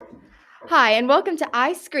Hi, and welcome to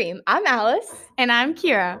I Scream. I'm Alice. And I'm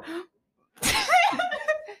Kira.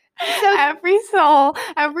 So Every soul,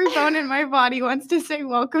 every bone in my body wants to say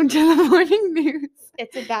welcome to the morning news.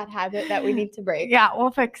 it's a bad habit that we need to break. Yeah,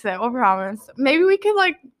 we'll fix it. We'll promise. Maybe we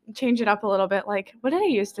could change it up a little bit. What did I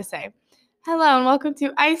used to say? Hello and welcome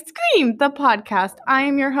to I Scream, the podcast. I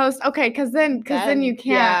am your host. Okay, because then you can't.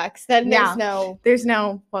 Yeah, because then Yeah. There's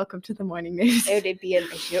no welcome to the morning news. It would be an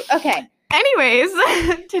issue. Okay. Anyways,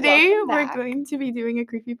 today Welcome we're back. going to be doing a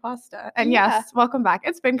creepypasta. And Yeah. yes, welcome back.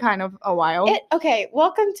 It's been kind of a while.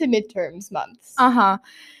 Welcome to midterms months.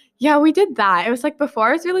 Yeah, we did that. It was before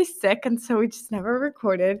I was really sick, and so we just never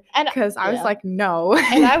recorded because I was like, no.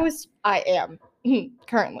 And I am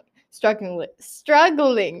currently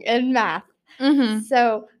struggling in math. Mm-hmm.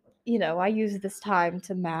 So, I use this time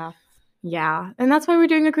to math. Yeah, and that's why we're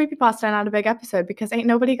doing a creepypasta and not a big episode, because ain't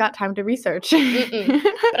nobody got time to research.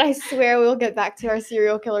 But I swear we'll get back to our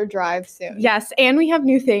serial killer drive soon. Yes, and we have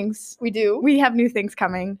new things. We do. We have new things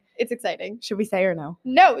coming. It's exciting. Should we say or no?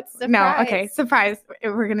 No, it's surprise. No, okay, surprise.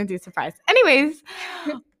 We're going to do surprise. Anyways,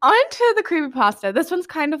 on to the creepypasta. This one's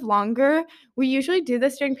kind of longer. We usually do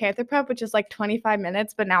this during Panther Prep, which is 25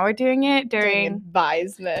 minutes, but now we're doing it during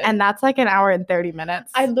advisement. And that's an hour and 30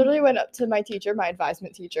 minutes. I literally went up to my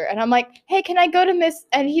advisement teacher, and I'm like, hey, can I go to Miss?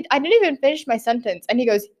 And I didn't even finish my sentence. And he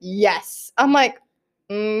goes, yes. I'm like,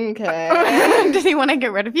 okay. Does he want to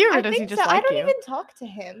get rid of you, or does he just like you? I don't even talk to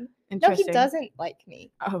him. No, he doesn't like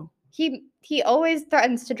me. Oh. He always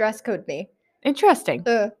threatens to dress code me. Interesting.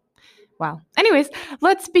 Wow. Anyways,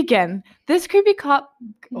 let's begin. This creepypasta.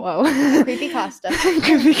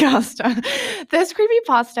 This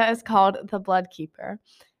creepypasta is called The Blood Keeper.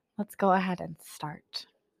 Let's go ahead and start.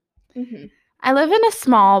 Mm-hmm. I live in a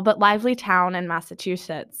small but lively town in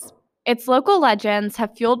Massachusetts. Its local legends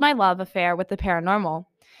have fueled my love affair with the paranormal.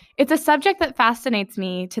 It's a subject that fascinates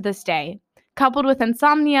me to this day. Coupled with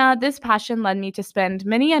insomnia, this passion led me to spend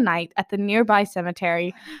many a night at the nearby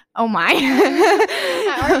cemetery. Oh my.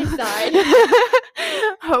 I already sighed.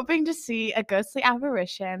 Hoping to see a ghostly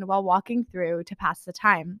apparition while walking through to pass the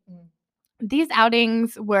time. These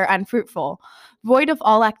outings were unfruitful, void of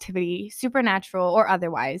all activity, supernatural or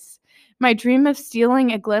otherwise. My dream of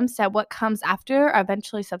stealing a glimpse at what comes after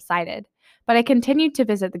eventually subsided, but I continued to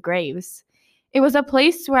visit the graves. It was a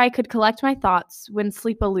place where I could collect my thoughts when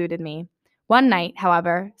sleep eluded me. One night,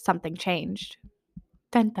 however, something changed.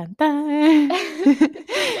 Dun, dun, dun.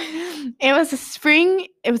 It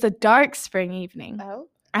was a dark spring evening. Oh.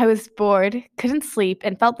 I was bored, couldn't sleep,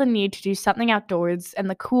 and felt the need to do something outdoors in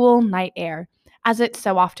the cool night air, as it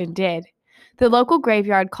so often did. The local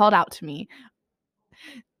graveyard called out to me.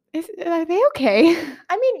 Are they okay?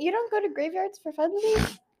 I mean, you don't go to graveyards for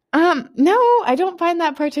funsies? No, I don't find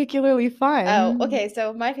that particularly fun. Oh, okay,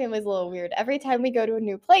 so my family's a little weird. Every time we go to a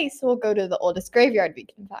new place, we'll go to the oldest graveyard we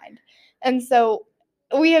can find. And so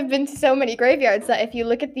we have been to so many graveyards that if you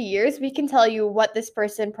look at the years, we can tell you what this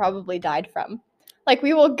person probably died from.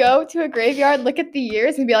 We will go to a graveyard, look at the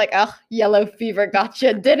years, and be like, oh, yellow fever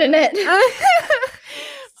gotcha, didn't it?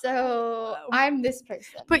 So I'm this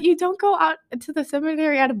person. But you don't go out to the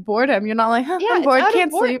cemetery out of boredom. You're not like, I'm bored,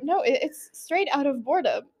 can't sleep. No, it's straight out of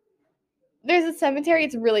boredom. There's a cemetery,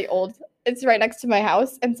 it's really old. It's right next to my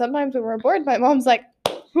house. And sometimes when we're bored, my mom's like,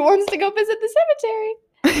 who wants to go visit the cemetery?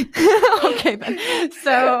 Okay, then.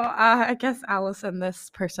 So I guess Alice and this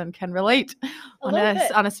person can relate on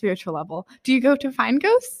a spiritual level. Do you go to find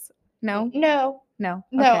ghosts? No? No.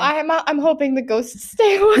 Okay. I'm hoping the ghosts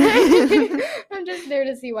stay away. I'm just there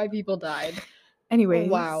to see why people died. Anyways,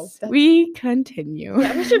 wow. We continue.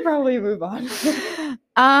 Yeah, we should probably move on.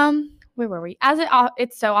 Where were we? As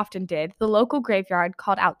it so often did, the local graveyard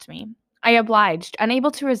called out to me. I obliged,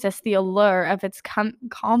 unable to resist the allure of its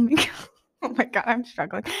calming. Oh my God, I'm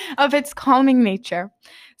struggling. Of its calming nature.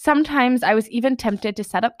 Sometimes I was even tempted to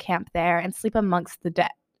set up camp there and sleep amongst the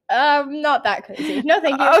dead. Not that crazy. No,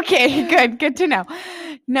 thank you. Okay, good to know.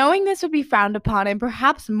 Knowing this would be frowned upon and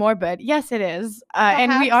perhaps morbid. Yes, it is.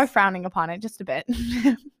 And we are frowning upon it just a bit.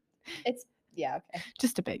 Okay.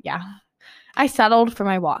 Just a bit, yeah. I settled for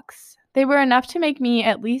my walks. They were enough to make me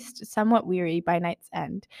at least somewhat weary by night's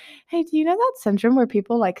end. Hey, do you know that syndrome where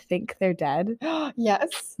people think they're dead?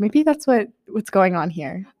 Yes. Maybe that's what's going on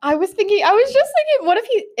here. I was just thinking, what if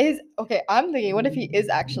he is, okay, I'm thinking, what if he is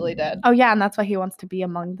actually dead? Oh yeah, and that's why he wants to be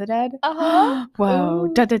among the dead? Uh-huh. Whoa,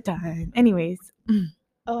 da-da-da. Anyways.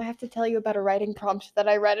 Oh, I have to tell you about a writing prompt that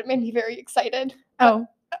I read. It made me very excited.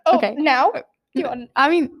 Okay. Now? Do you want? I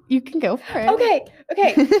mean, you can go for it.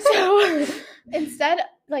 Okay. So instead,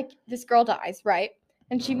 this girl dies, right?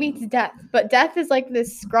 And she meets Death. But Death is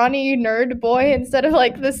this scrawny nerd boy instead of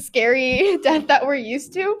this scary Death that we're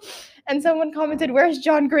used to. And someone commented, "Where's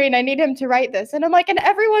John Green? I need him to write this." And I'm like, and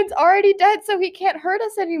everyone's already dead, so he can't hurt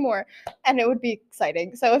us anymore. And it would be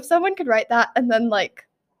exciting. So if someone could write that and then like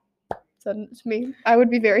send it to me, I would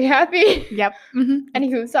be very happy. Yep. Mm-hmm.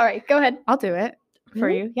 Anywho, sorry. Go ahead. I'll do it for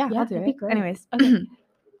Really? you. Yeah, Yeah, I'll do that'd be it. great. Anyways. Okay.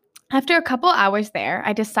 After a couple hours there,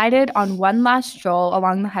 I decided on one last stroll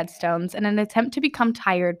along the headstones in an attempt to become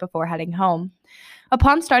tired before heading home.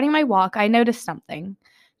 Upon starting my walk, I noticed something.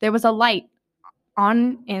 There was a light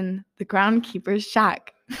on in the groundkeeper's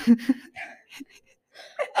shack.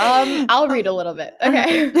 I'll read a little bit.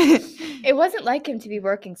 Okay. It wasn't like him to be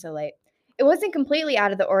working so late. It wasn't completely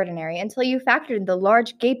out of the ordinary until you factored in the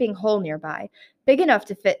large gaping hole nearby, big enough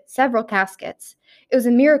to fit several caskets. It was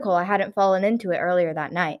a miracle I hadn't fallen into it earlier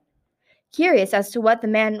that night. Curious as to what the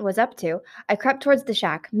man was up to, I crept towards the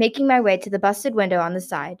shack, making my way to the busted window on the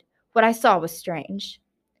side. What I saw was strange.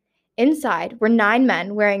 Inside were 9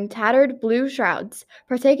 men wearing tattered blue shrouds,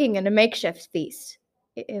 partaking in a makeshift feast.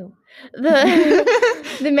 Ew.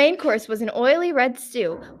 The main course was an oily red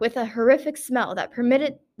stew with a horrific smell that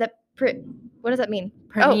what does that mean?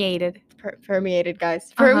 Permeated. Permeated,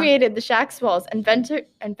 guys. Uh-huh. Permeated the shack's walls and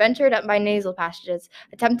ventured up my nasal passages,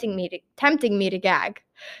 tempting me to gag.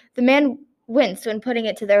 The man winced when putting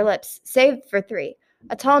it to their lips, save for 3,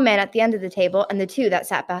 a tall man at the end of the table and the 2 that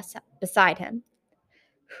sat beside him.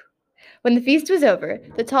 When the feast was over,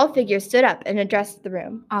 the tall figure stood up and addressed the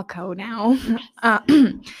room. I'll go now.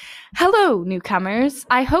 Hello, newcomers.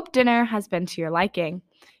 I hope dinner has been to your liking.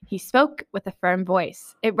 He spoke with a firm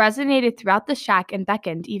voice. It resonated throughout the shack and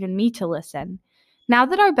beckoned even me to listen. Now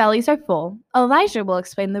that our bellies are full, Elijah will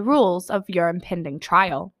explain the rules of your impending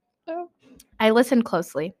trial. Oh. I listened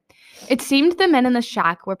closely. It seemed the men in the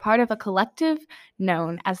shack were part of a collective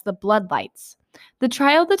known as the Bloodlights. The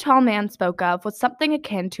trial the tall man spoke of was something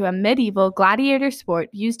akin to a medieval gladiator sport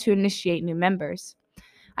used to initiate new members.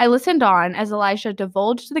 I listened on as Elijah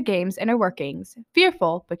divulged the game's inner workings,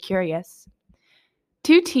 fearful but curious.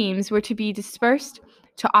 2 teams were to be dispersed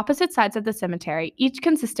to opposite sides of the cemetery, each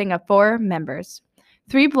consisting of 4 members,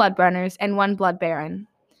 3 blood runners and 1 blood baron.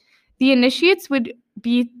 The initiates would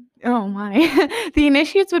be the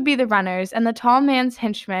initiates would be the runners, and the tall man's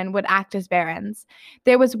henchmen would act as barons.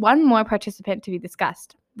 There was one more participant to be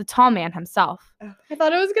discussed, the tall man himself. I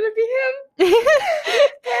thought it was going to be him.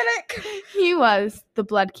 Panic. He was the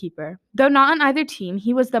Bloodkeeper. Though not on either team,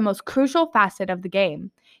 he was the most crucial facet of the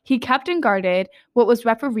game. He kept and guarded what was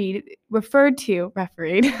refereed. They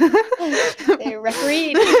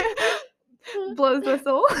refereed. Blows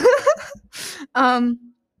whistle.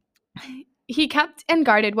 He kept and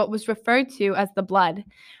guarded what was referred to as the blood.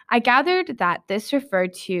 I gathered that this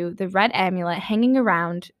referred to the red amulet hanging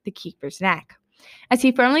around the keeper's neck. As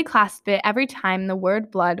he firmly clasped it every time the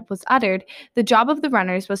word blood was uttered, the job of the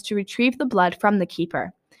runners was to retrieve the blood from the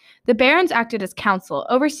keeper. The barons acted as counsel,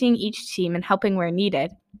 overseeing each team and helping where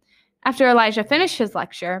needed. After Elijah finished his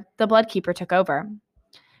lecture, the Bloodkeeper took over.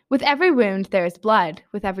 With every wound there is blood.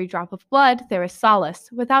 With every drop of blood there is solace.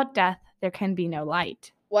 Without death there can be no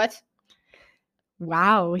light. What?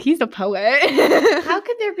 Wow, he's a poet. How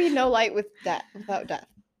could there be no light without death?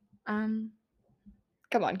 Come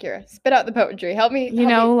on, Kira. Spit out the poetry. Help me. You help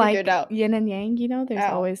know, me like figure it out. yin and yang, there's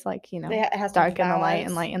Oh. always like, It has to dark be in the light and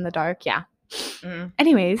balanced. light in the dark. Yeah. Mm.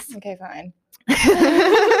 Anyways. Okay, fine.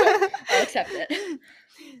 I'll accept it.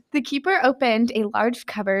 The keeper opened a large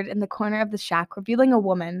cupboard in the corner of the shack, revealing a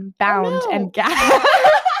woman bound no. and gagged.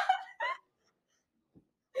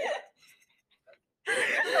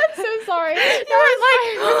 I'm so sorry. You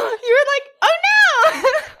were like, oh no!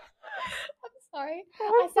 I'm sorry.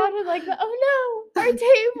 I sounded like the, oh no, our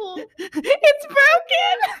table. It's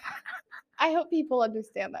broken. I hope people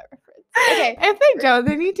understand that reference. Okay. If they don't,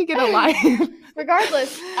 they need to get a life.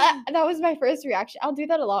 Regardless, that was my first reaction. I'll do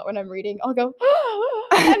that a lot when I'm reading. I'll go,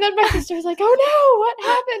 and then my sister's like, oh no,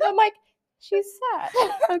 what happened? I'm like, she's sad.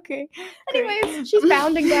 Okay. Anyways, she's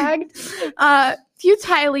bound and gagged.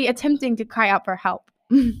 Futilely attempting to cry out for help.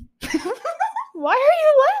 Why are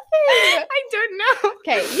you laughing? I don't know.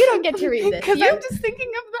 Okay, you don't get to read this. Because You, I'm just thinking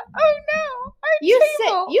of the, oh no, our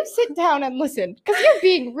table. you sit down and listen, because you're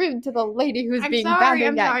being rude to the lady who's being bound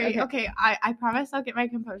and gagged. Okay, I promise I'll get my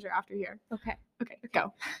composure after here. Okay. Okay,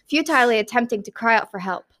 go. Futilely attempting to cry out for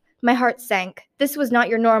help. My heart sank. This was not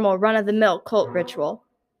your normal run-of-the-mill cult ritual.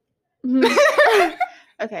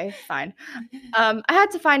 Okay, fine. I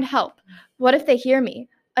had to find help. What if they hear me?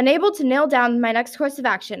 Unable to nail down my next course of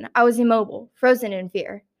action, I was immobile, frozen in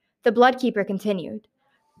fear. The Bloodkeeper continued.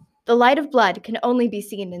 The light of blood can only be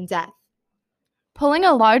seen in death. Pulling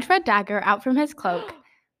a large red dagger out from his cloak,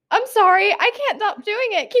 I'm sorry, I can't stop doing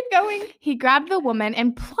it. Keep going. he grabbed the woman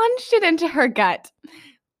and plunged it into her gut.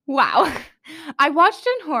 Wow. I watched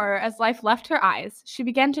in horror as life left her eyes. She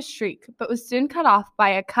began to shriek, but was soon cut off by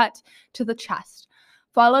a cut to the chest,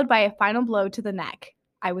 followed by a final blow to the neck.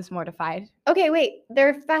 I was mortified. Okay, wait. There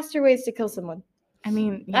are faster ways to kill someone. I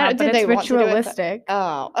mean, I yeah, don't- but did it's they want to do it, but- ritualistic.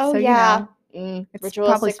 Oh, So, you yeah. know, it's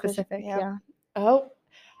Ritualistic probably was- specific, yeah. Oh,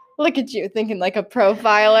 look at you thinking like a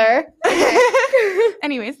profiler.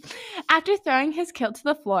 Anyways, after throwing his kill to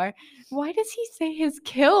the floor, why does he say his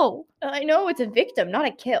kill? I know it's a victim, not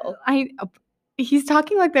a kill. He's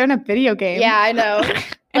talking like they're in a video game. Yeah, I know.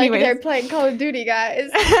 Like Anyways. they're playing Call of Duty, guys.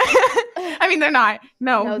 I mean, they're not.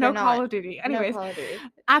 No, No, no they're Call not. of Duty. No Anyways, Call of Duty.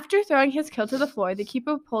 after throwing his kill to the floor, the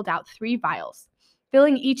keeper pulled out 3 vials,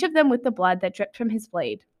 filling each of them with the blood that dripped from his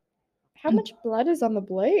blade. How much blood is on the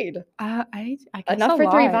blade? I guess Enough a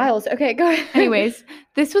for 3 lot. vials. Okay, go ahead. Anyways,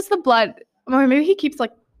 this was the blood. Or maybe he keeps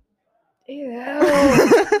like. Ew.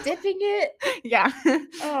 Dipping it. Yeah.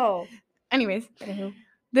 Oh. Anyways, Anywho.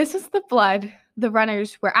 this was the blood the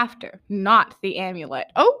runners were after, not the amulet.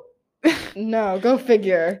 Oh. No, go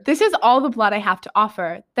figure. This is all the blood I have to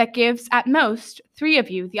offer that gives, at most, 3 of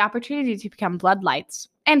you the opportunity to become bloodlights.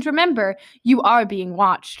 And remember, you are being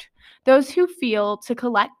watched. Those who fail to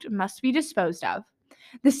collect must be disposed of.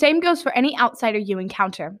 The same goes for any outsider you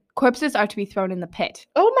encounter. Corpses are to be thrown in the pit.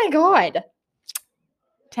 Oh my god.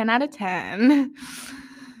 10 out of 10.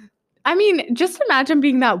 I mean, just imagine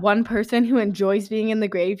being that one person who enjoys being in the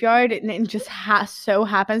graveyard and just so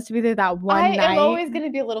happens to be there that one I night. am always going to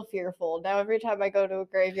be a little fearful. Now, every time I go to a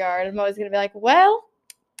graveyard, I'm always going to be like, well,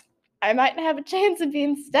 I might have a chance of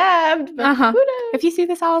being stabbed, but Uh-huh. who knows? If you see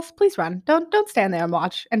this, Alice, please run. Don't stand there and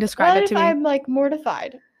watch and describe What it if to me. I'm like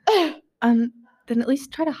mortified? Then at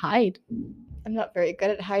least try to hide. I'm not very good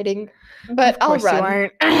at hiding, but Of I'll course you run.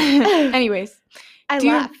 aren't. Anyways, I Do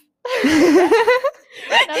you- laugh.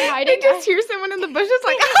 I hiding, just hear someone in the bushes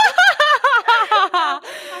like,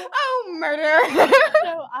 oh, murder.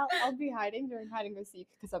 No, I'll be hiding during hide and seek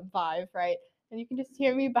because I'm 5, right? And you can just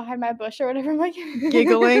hear me behind my bush or whatever. I'm like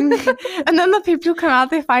Giggling. And then the people come out,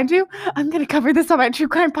 they find you. I'm going to cover this on my true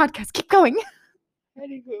crime podcast. Keep going.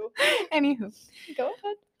 Anywho. Go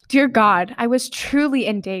ahead. Dear God, I was truly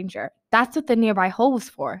in danger. That's what the nearby hole was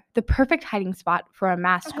for. The perfect hiding spot for a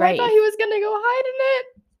mass I grave. thought he was gonna go hide in it,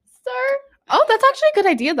 sir. Oh, that's actually a good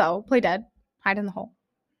idea, though. Play dead. Hide in the hole.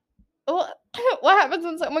 Well, what happens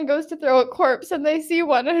when someone goes to throw a corpse and they see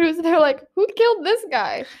one and they're like, who killed this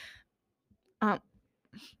guy?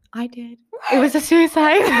 I did. It was a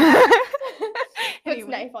suicide. Puts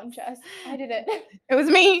Anyway. knife on chest. I did it. It was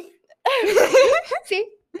me. See?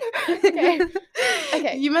 Okay.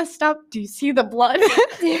 Okay. You must stop. Do you see the blood?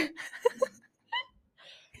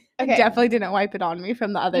 Okay. Definitely didn't wipe it on me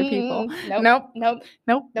from the other people. Nope. Nope.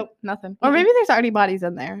 Nothing. Or maybe there's already bodies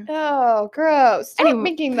in there. Oh, gross. Stop Anyway.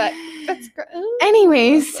 making that. That's gross.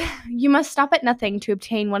 Anyways, you must stop at nothing to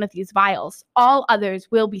obtain one of these vials. All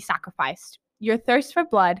others will be sacrificed. Your thirst for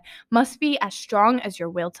blood must be as strong as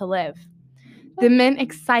your will to live. The men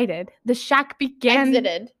excited. The shack began.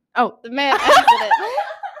 Exited. Oh, The man exited.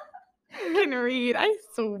 I can read. I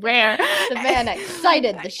swear. The man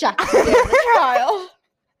excited the shack began the trial.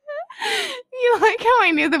 You like how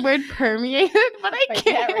I knew the word permeated, but I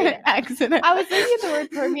can't read read it. accident. I was thinking the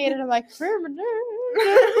word permeated. I'm like, permanent.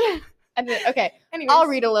 And then, okay, Anyways, I'll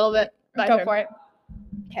read a little bit. My Go turn. for it.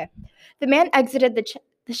 The man exited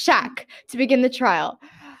the shack to begin the trial.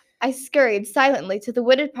 I scurried silently to the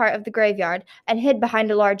wooded part of the graveyard and hid behind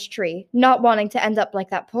a large tree, not wanting to end up like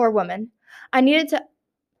that poor woman. I needed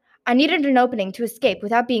an opening to escape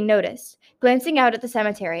without being noticed. Glancing out at the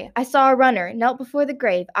cemetery, I saw a runner knelt before the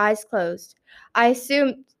grave, eyes closed. I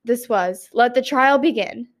assumed this was, let the trial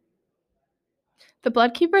begin. The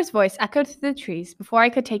bloodkeeper's voice echoed through the trees before I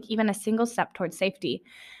could take even a single step towards safety.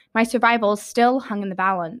 My survival still hung in the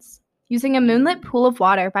balance. Using a moonlit pool of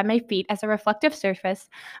water by my feet as a reflective surface,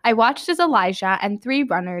 I watched as Elijah and 3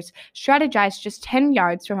 runners strategized just 10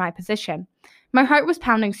 yards from my position. My heart was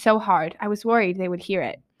pounding so hard, I was worried they would hear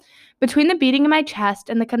it. Between the beating in my chest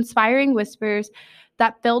and the conspiring whispers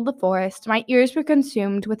that filled the forest, my ears were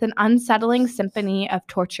consumed with an unsettling symphony of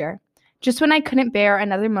torture. Just when I couldn't bear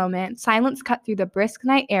another moment, silence cut through the brisk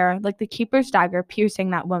night air like the keeper's dagger piercing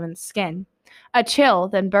that woman's skin. A chill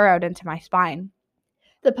then burrowed into my spine.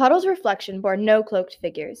 The puddle's reflection bore no cloaked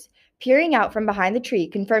figures. Peering out from behind the tree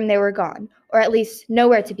confirmed they were gone, or at least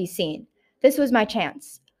nowhere to be seen. This was my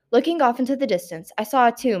chance. Looking off into the distance, I saw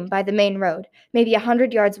a tomb by the main road, maybe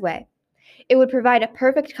 100 yards away. It would provide a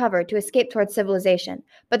perfect cover to escape towards civilization,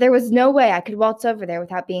 but there was no way I could waltz over there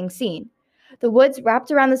without being seen. The woods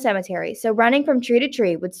wrapped around the cemetery, so running from tree to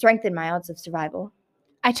tree would strengthen my odds of survival.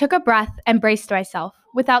 I took a breath and braced myself.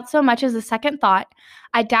 Without so much as a second thought,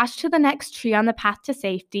 I dashed to the next tree on the path to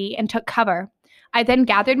safety and took cover. I then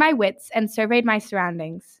gathered my wits and surveyed my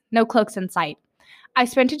surroundings. No cloaks in sight. I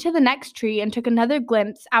sprinted to the next tree and took another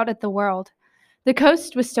glimpse out at the world. The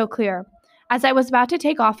coast was still clear. As I was about to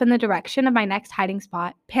take off in the direction of my next hiding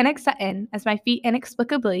spot, panic set in as my feet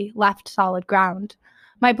inexplicably left solid ground.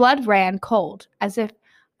 My blood ran cold, as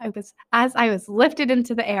I was lifted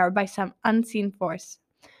into the air by some unseen force.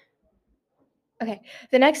 Okay.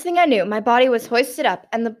 The next thing I knew, my body was hoisted up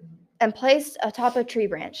and placed atop a tree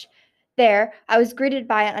branch. There, I was greeted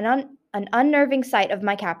by an unnerving sight of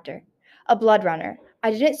my captor, a blood runner.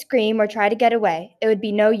 I didn't scream or try to get away. It would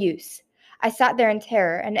be no use. I sat there in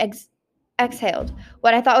terror and exhaled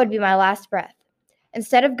what I thought would be my last breath.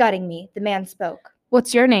 Instead of gutting me, the man spoke.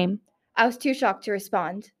 What's your name? I was too shocked to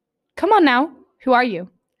respond. Come on now. Who are you?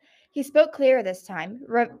 He spoke clearer this time,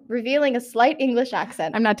 revealing a slight English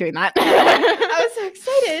accent. I'm not doing that. I was so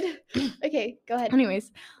excited. Okay, go ahead. Anyways,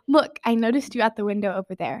 look, I noticed you at the window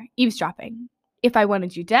over there, eavesdropping. If I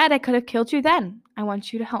wanted you dead, I could have killed you then. I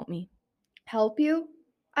want you to help me. Help you?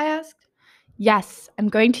 I asked. Yes, I'm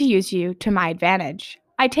going to use you to my advantage.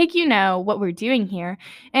 I take you know what we're doing here,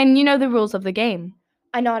 and you know the rules of the game.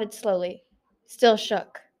 I nodded slowly, still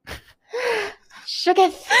shook.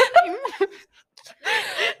 Shooketh.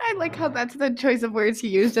 I like how that's the choice of words he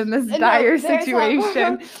used in this No, dire there's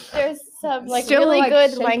situation. There's some like Still, really like, good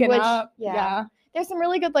shaken language. up. Yeah. There's some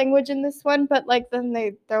really good language in this one, but like then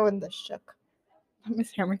they throw in the shook.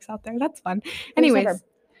 Miss Hamrick's out there. That's fun. There's Anyways,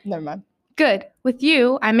 never mind. good. With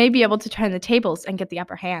you, I may be able to turn the tables and get the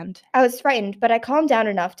upper hand. I was frightened, but I calmed down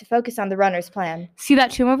enough to focus on the runner's plan. See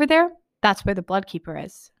that tomb over there? That's where the blood keeper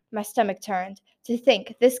is. My stomach turned. To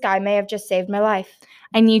think this guy may have just saved my life.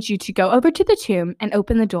 I need you to go over to the tomb and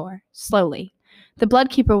open the door, slowly. The blood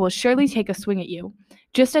keeper will surely take a swing at you.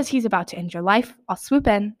 Just as he's about to end your life, I'll swoop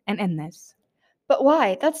in and end this. But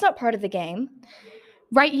why? That's not part of the game.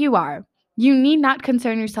 Right you are. You need not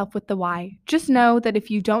concern yourself with the why. Just know that if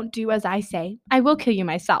you don't do as I say, I will kill you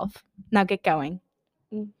myself. Now get going.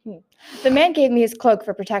 Mm-hmm. The man gave me his cloak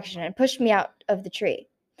for protection and pushed me out of the tree.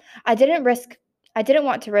 I didn't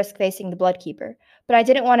want to risk facing the blood keeper, but I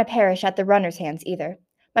didn't want to perish at the runner's hands either.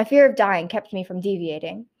 My fear of dying kept me from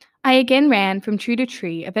deviating. I again ran from tree to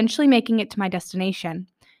tree, eventually making it to my destination.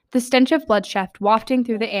 The stench of bloodshed wafting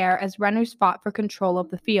through the air as runners fought for control of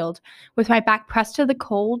the field. With my back pressed to the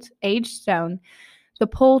cold, aged stone, the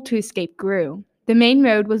pull to escape grew. The main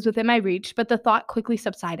road was within my reach, but the thought quickly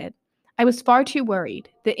subsided. I was far too worried.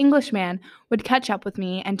 The Englishman would catch up with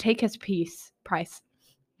me and take his price.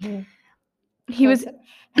 He was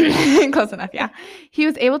close enough, yeah. He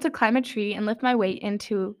was able to climb a tree and lift my weight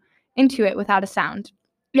into it without a sound.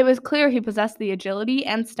 It was clear he possessed the agility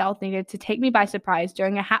and stealth needed to take me by surprise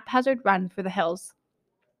during a haphazard run for the hills.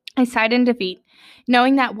 I sighed in defeat,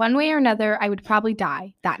 knowing that one way or another I would probably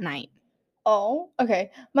die that night. Oh,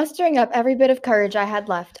 okay. Mustering up every bit of courage I had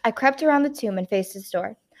left, I crept around the tomb and faced its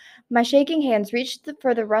door. My shaking hands reached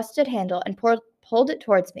for the rusted handle and pulled it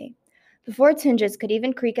towards me. Before its hinges could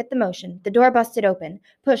even creak at the motion, the door busted open,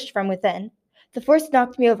 pushed from within. The force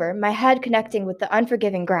knocked me over, my head connecting with the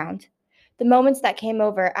unforgiving ground. The moments that came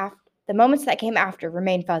after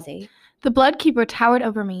remained fuzzy. The blood keeper towered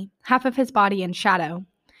over me, half of his body in shadow,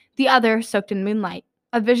 the other soaked in moonlight,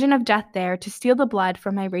 a vision of death there to steal the blood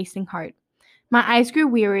from my racing heart. My eyes grew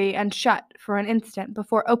weary and shut for an instant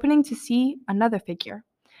before opening to see another figure.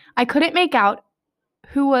 I couldn't make out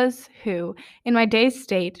who was who in my dazed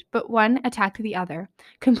state, but one attacked the other,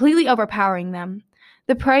 completely overpowering them.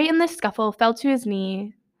 The prey in the scuffle fell to his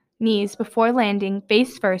knees before landing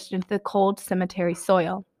face first into the cold cemetery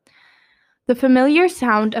soil. The familiar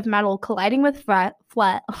sound of metal colliding with flat.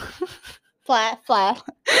 It's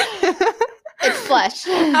flesh.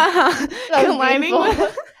 Colliding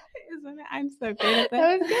with. Isn't it? I'm so great at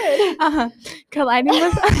that. That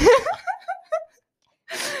was good.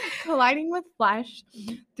 Colliding with flesh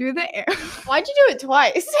through the air. Why'd you do it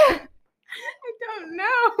twice? I don't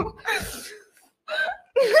know.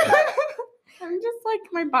 I'm just like,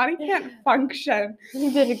 my body can't function.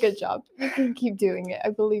 You did a good job. You can keep doing it. I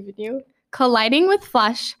believe in you. Colliding with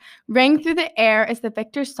flesh rang through the air as the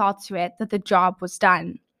victor saw to it that the job was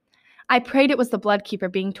done. I prayed it was the blood keeper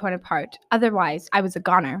being torn apart. Otherwise, I was a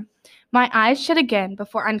goner. My eyes shut again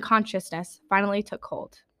before unconsciousness finally took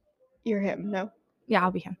hold. You're him, no? Yeah,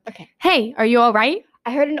 I'll be him. Okay. Hey, are you all right?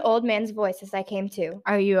 I heard an old man's voice as I came to.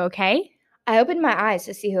 Are you okay? I opened my eyes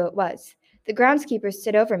to see who it was. The groundskeeper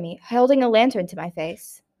stood over me, holding a lantern to my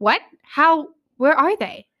face. What? How? Where are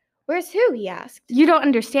they? Where's who? He asked. You don't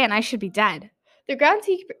understand. I should be dead. The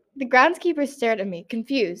groundskeeper stared at me,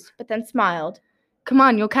 confused, but then smiled. Come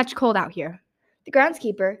on, you'll catch cold out here. The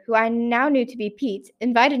groundskeeper, who I now knew to be Pete,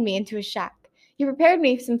 invited me into his shack. He prepared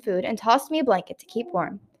me some food and tossed me a blanket to keep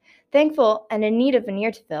warm. Thankful and in need of an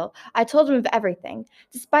ear to fill, I told him of everything,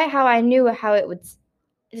 despite how I knew it would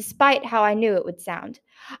sound.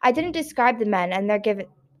 I didn't describe the men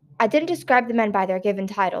by their given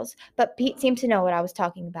titles, but Pete seemed to know what I was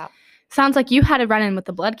talking about. Sounds like you had a run-in with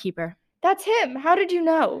the Bloodkeeper. That's him. How did you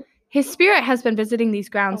know? His spirit has been visiting these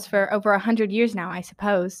grounds for over 100 years now, I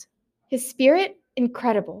suppose. His spirit?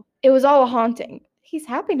 Incredible. It was all a haunting. He's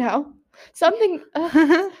happy now. Something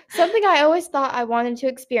I always thought I wanted to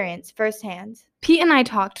experience firsthand. Pete and I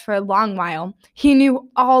talked for a long while. He knew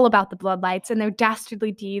all about the Bloodlights and their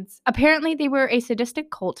dastardly deeds. Apparently, they were a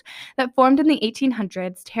sadistic cult that formed in the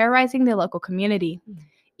 1800s, terrorizing the local community.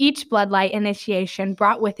 Each Bloodlight initiation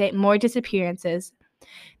brought with it more disappearances.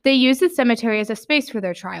 They used the cemetery as a space for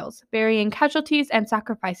their trials, burying casualties and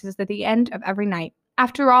sacrifices at the end of every night.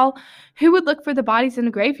 After all, who would look for the bodies in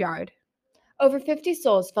the graveyard? Over 50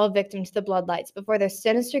 souls fell victim to the Bloodlights before their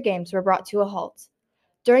sinister games were brought to a halt.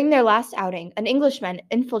 During their last outing, an Englishman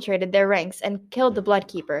infiltrated their ranks and killed the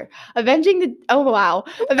Bloodkeeper, avenging the... Oh, wow.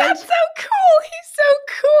 That's so cool! He's so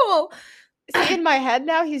cool! See, in my head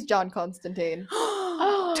now, he's John Constantine.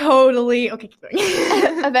 Totally. Okay, keep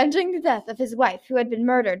going. Avenging the death of his wife, who had been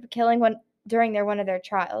murdered during one of their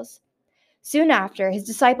trials. Soon after, his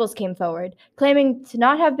disciples came forward, claiming to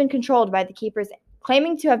have been controlled by the Keeper's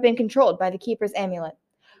amulet,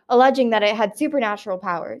 alleging that it had supernatural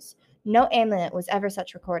powers. No amulet was ever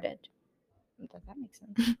such recorded. Does that make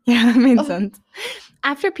sense? Yeah, that made sense.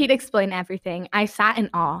 After Pete explained everything, I sat in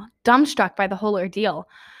awe, dumbstruck by the whole ordeal.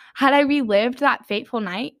 Had I relived that fateful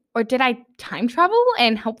night, or did I time travel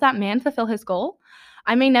and help that man fulfill his goal?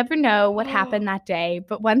 I may never know what happened that day,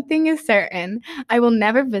 but one thing is certain. I will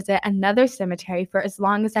never visit another cemetery for as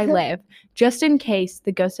long as I live, just in case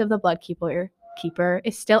the ghost of the Bloodkeeper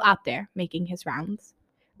is still out there making his rounds.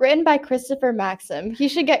 Written by Christopher Maxim. He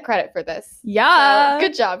should get credit for this. Yeah. So,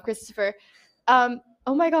 good job, Christopher. Oh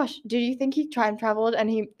my gosh, do you think he time traveled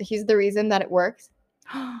and he's the reason that it works?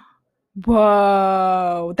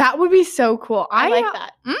 Whoa, that would be so cool. I like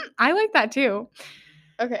that. I like that too.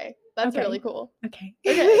 Okay, that's really cool. Okay.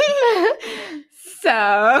 So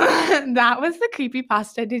that was the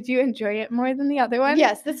creepypasta. Did you enjoy it more than the other one?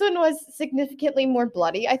 Yes, this one was significantly more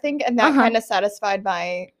bloody, I think, and that kind of satisfied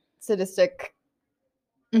my sadistic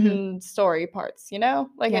story parts, you know?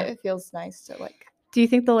 Like, it feels nice to, like... Do you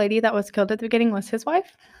think the lady that was killed at the beginning was his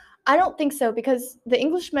wife? I don't think so, because the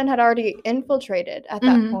Englishman had already infiltrated at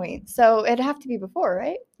that point, so it'd have to be before,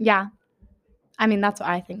 right? Yeah. I mean, that's what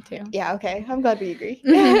I think, too. Yeah, okay. I'm glad we agree.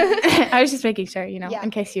 I was just making sure,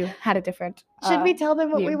 in case you had a different Should we tell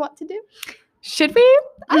them what we want to do? Should we?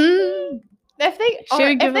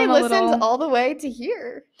 If they listened all the way to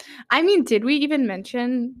here. I mean, did we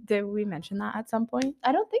mention that at some point?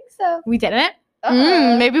 I don't think so. We didn't?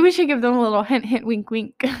 Maybe we should give them a little hint, hint, wink,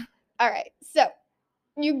 wink. All right, so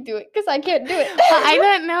you do it because I can't do it. I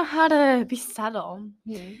don't know how to be subtle.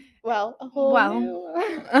 Well, a whole new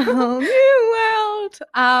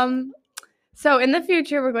world. So in the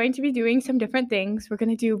future, we're going to be doing some different things. We're going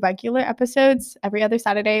to do regular episodes every other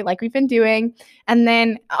Saturday, like we've been doing, and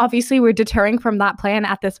then obviously we're deterring from that plan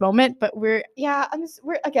at this moment. But we're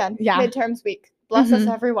midterms week. Bless us,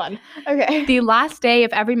 everyone. Okay. The last day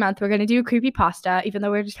of every month, we're going to do creepypasta, even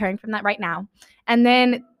though we're deterring from that right now. And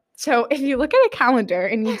then, so if you look at a calendar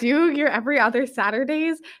and you do your every other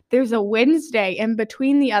Saturdays, there's a Wednesday in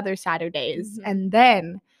between the other Saturdays. And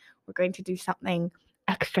then we're going to do something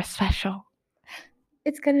extra special.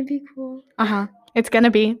 It's going to be cool. It's going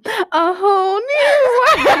to be a whole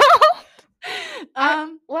new world.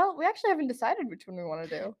 Well, we actually haven't decided which one we want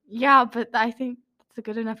to do. Yeah, but I think it's a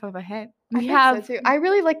good enough of a hint. I think so too. I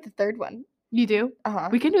really like the third one. You do?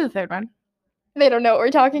 We can do the third one. They don't know what we're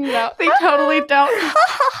talking about. They totally don't.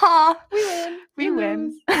 We win. We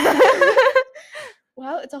win.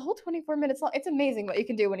 Well, it's a whole 24 minutes long. It's amazing what you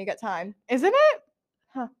can do when you get time. Isn't it?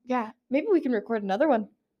 Huh. Yeah. Maybe we can record another one.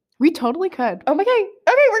 We totally could. Oh my god.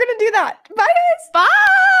 Okay, we're going to do that. Bye, guys. Bye.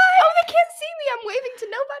 Oh, they can't see me. I'm waving to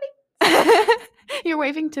nobody. You're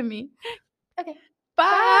waving to me. Okay.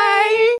 Bye.